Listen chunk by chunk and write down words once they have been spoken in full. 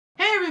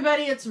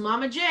everybody, it's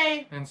Mama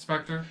J. And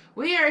Spectre.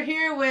 We are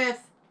here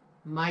with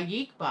my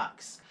Geek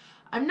box.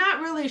 I'm not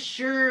really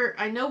sure.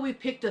 I know we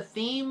picked a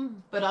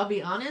theme, but I'll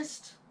be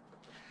honest.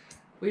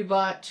 We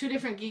bought 2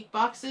 different Geek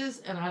boxes,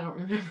 and I don't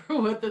remember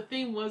what the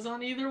theme was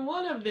on either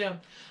one of them.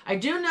 I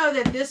do know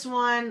that this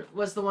one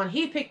was the one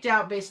he picked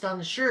out based on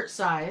the shirt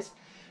size.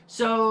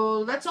 So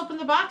let's open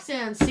the box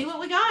and see what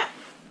we got.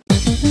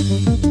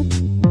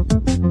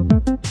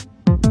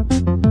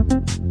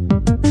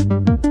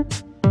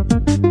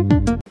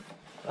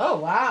 Oh,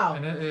 wow.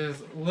 And it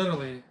is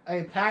literally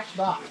a packed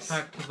box.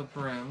 Packed to the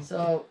brim.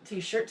 So,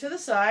 t-shirt to the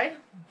side.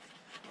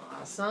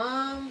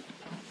 Awesome.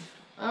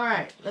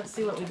 Alright, let's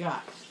see what we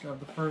got. Got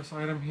the first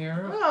item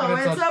here. Oh,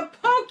 it's a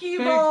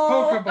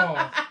Pokeball. Big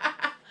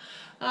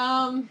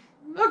Pokeball.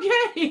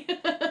 Okay.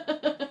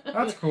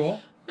 That's cool.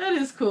 That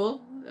is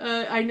cool.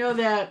 I know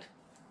that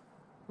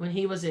when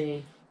he was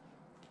a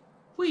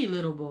wee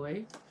little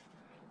boy,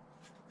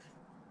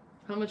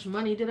 how much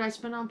money did I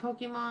spend on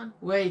Pokemon?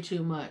 Way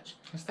too much.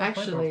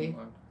 Actually,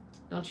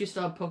 don't you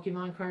still have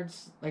Pokemon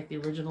cards like the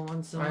original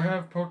ones? Somewhere? I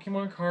have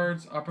Pokemon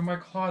cards up in my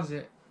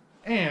closet,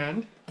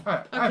 and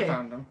I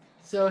found them.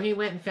 So he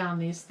went and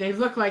found these. They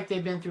look like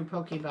they've been through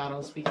Poke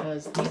Battles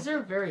because these are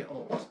very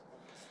old.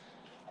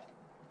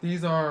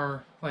 These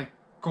are like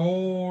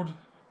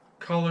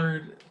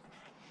gold-colored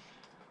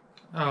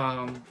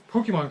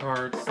Pokemon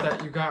cards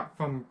that you got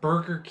from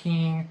Burger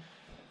King.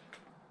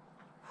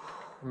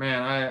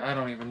 Man, I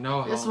don't even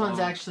know how This one's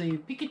actually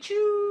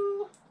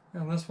Pikachu.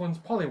 And this one's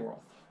Poliwhirl.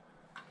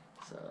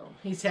 So,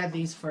 he's had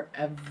these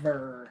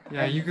forever.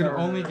 Yeah, you could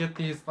only get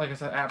these, like I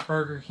said, at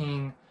Burger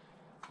King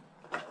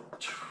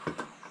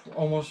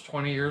almost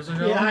 20 years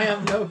ago. Yeah, I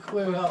have no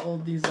clue how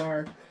old these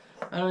are.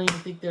 I don't even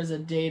think there's a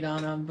date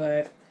on them,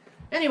 but...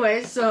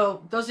 Anyways,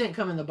 so, those didn't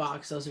come in the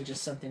box. Those are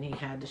just something he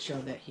had to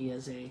show that he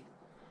is a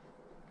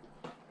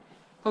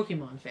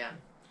Pokemon fan.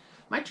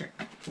 My turn.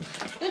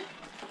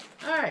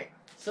 Alright.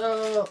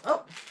 So,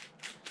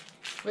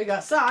 we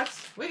got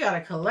socks. We got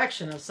a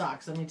collection of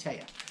socks, let me tell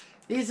you.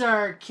 These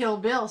are Kill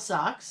Bill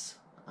socks.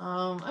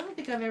 I don't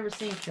think I've ever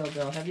seen Kill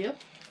Bill, have you?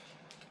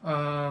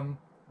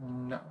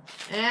 No.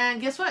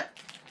 And guess what?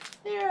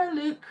 They're a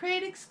Loot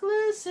Crate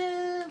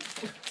exclusive.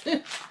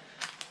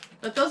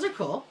 But those are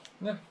cool.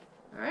 Yeah.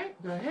 Alright,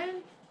 go ahead.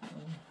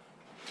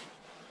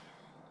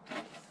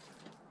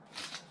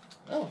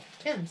 Oh,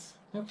 pins.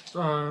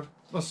 Yep.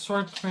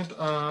 Assortment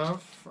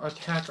of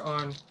Attack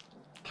on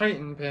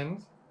Titan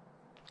pins.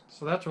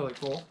 So that's really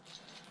cool.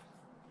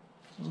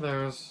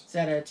 There's... Is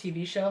that a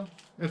TV show?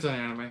 It's an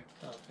anime.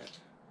 Oh, okay.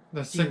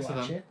 There's 6 of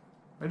them. It?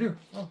 I do.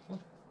 Oh, cool.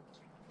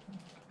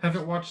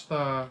 Haven't watched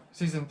the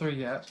season 3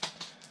 yet.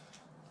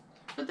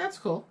 But that's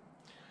cool.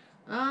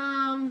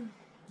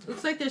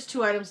 Looks like there's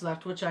 2 items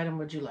left. Which item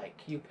would you like?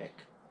 You pick.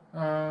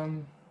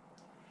 I'll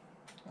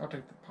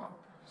take the pop.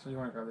 So you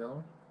want to grab the other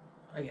one?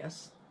 I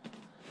guess.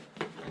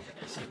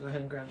 Okay, so go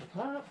ahead and grab the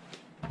pop.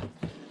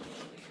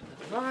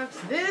 Box.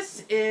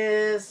 This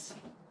is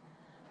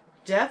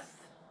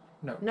Death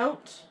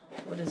Note.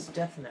 What is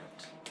Death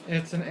Note?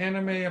 It's an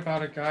anime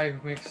about a guy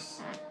who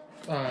makes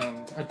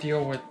a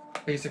deal with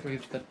basically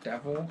the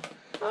devil.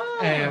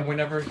 Oh. And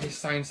whenever he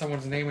signs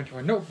someone's name into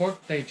a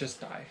notebook, they just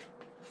die.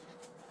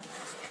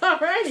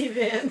 Alrighty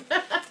then.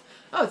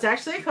 Oh, it's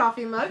actually a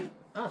coffee mug.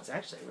 Oh, it's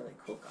actually a really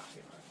cool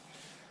coffee mug.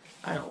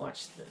 I don't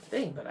watch the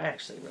thing, but I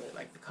actually really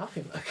like the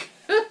coffee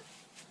mug.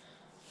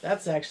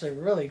 That's actually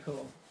really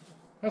cool.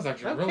 That's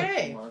actually a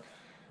really cool mug.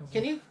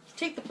 Can you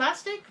take the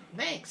plastic?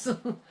 Thanks.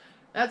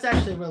 That's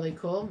actually really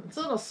cool. It's a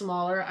little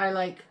smaller. I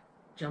like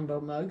jumbo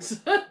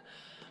mugs.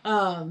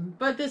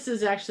 But this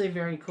is actually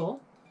very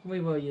cool. We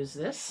will use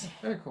this.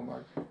 Very cool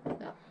mug.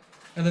 Yeah.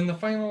 And then the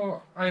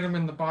final item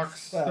in the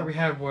box that we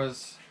had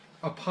was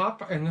a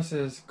pop, and this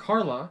is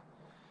Carla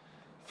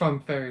from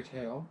Fairy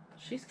Tail.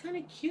 She's kind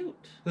of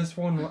cute. This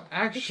one will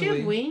actually... Does she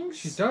have wings?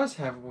 She does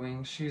have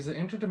wings. She's an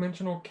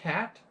interdimensional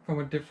cat from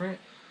a different...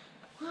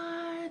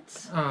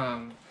 What?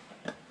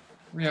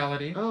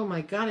 Reality. Oh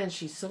my god, and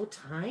she's so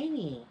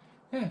tiny.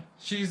 Yeah,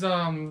 she's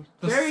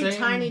very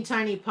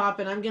tiny pop,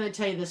 and I'm gonna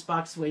tell you this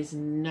box weighs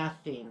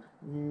nothing.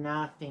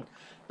 Nothing.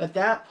 But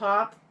that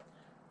pop,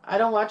 I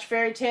don't watch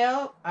Fairy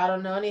Tail. I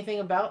don't know anything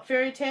about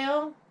Fairy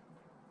Tail.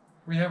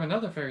 We have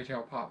another Fairy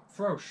Tail pop,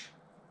 Frosh.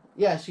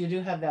 Yes, you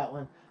do have that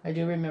one. I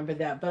do remember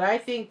that. But I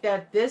think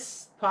that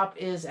this pop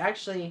is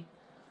actually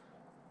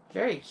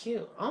very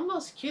cute.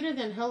 Almost cuter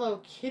than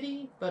Hello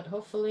Kitty, but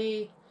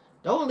hopefully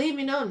don't leave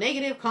me no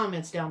negative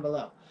comments down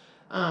below.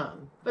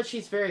 But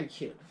she's very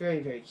cute. Very,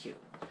 very cute.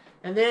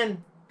 And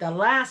then the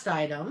last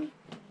item.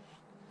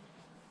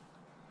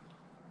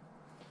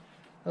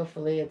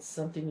 Hopefully it's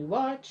something you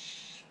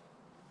watch.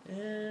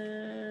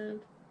 And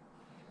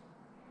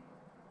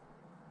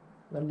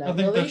I'm not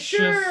really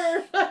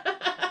sure.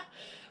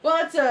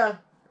 Well, it's a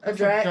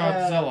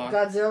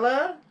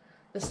Godzilla.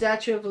 The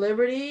Statue of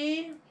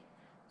Liberty.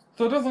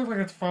 So it doesn't look like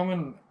it's from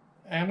an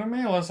anime,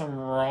 unless I'm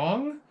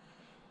wrong.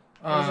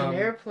 There's an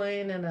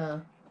airplane and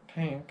a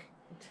tank.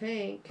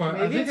 But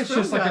maybe it's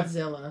just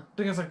Godzilla. I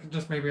think it's like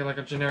just maybe like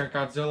a generic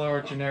Godzilla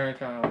or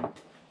generic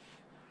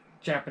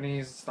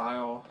Japanese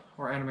style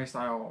or anime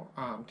style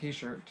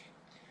t-shirt.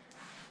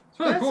 It's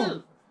really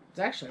cool. It's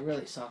actually a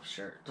really soft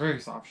shirt. Very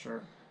soft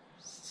shirt.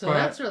 So but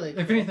that's really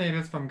cool. If anything, it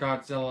is from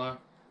Godzilla.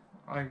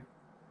 I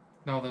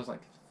know there's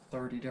like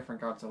 30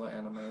 different Godzilla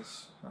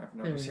animes. I've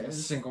never seen a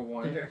single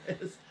one. There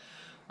is.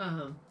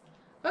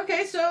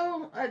 Okay,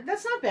 so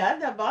that's not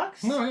bad, that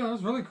box. No, yeah, that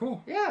was really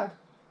cool. Yeah.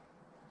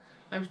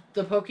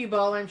 The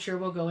Pokeball, I'm sure,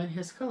 will go in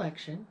his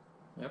collection.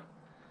 Yep.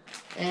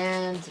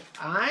 And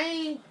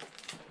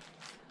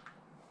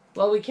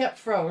well, we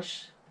kept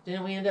Frosh.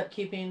 Didn't we end up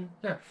keeping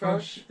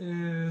Frosh?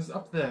 Is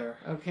up there.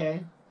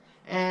 Okay.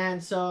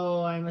 And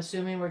so I'm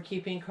assuming we're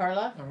keeping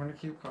Carla? I'm going to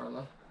keep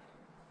Carla.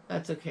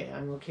 That's okay.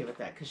 I'm okay with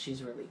that because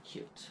she's really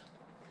cute.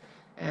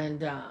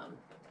 And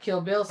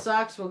Kill Bill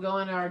socks will go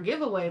in our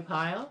giveaway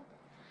pile.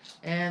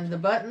 And the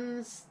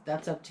buttons,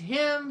 that's up to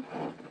him.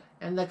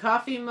 And the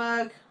coffee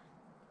mug,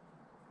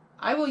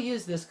 I will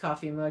use this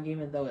coffee mug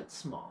even though it's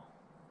small.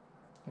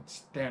 It's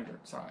standard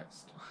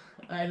sized.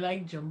 I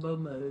like jumbo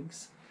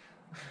mugs.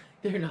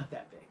 They're not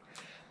that big.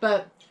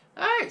 But,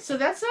 alright, so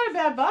that's not a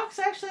bad box.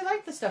 I actually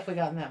like the stuff we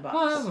got in that box.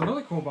 Oh, that was a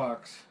really cool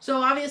box.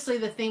 So obviously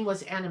the theme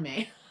was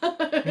anime.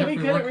 Yep, we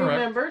couldn't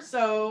remember,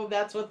 so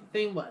that's what the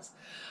theme was.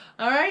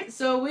 Alright,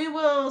 so we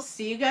will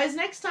see you guys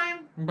next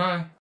time.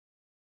 Bye.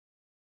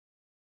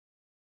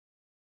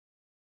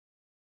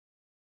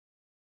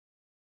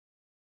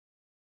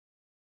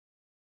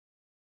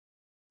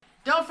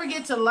 Don't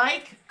forget to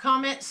like,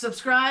 comment,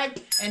 subscribe,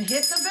 and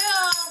hit the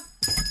bell.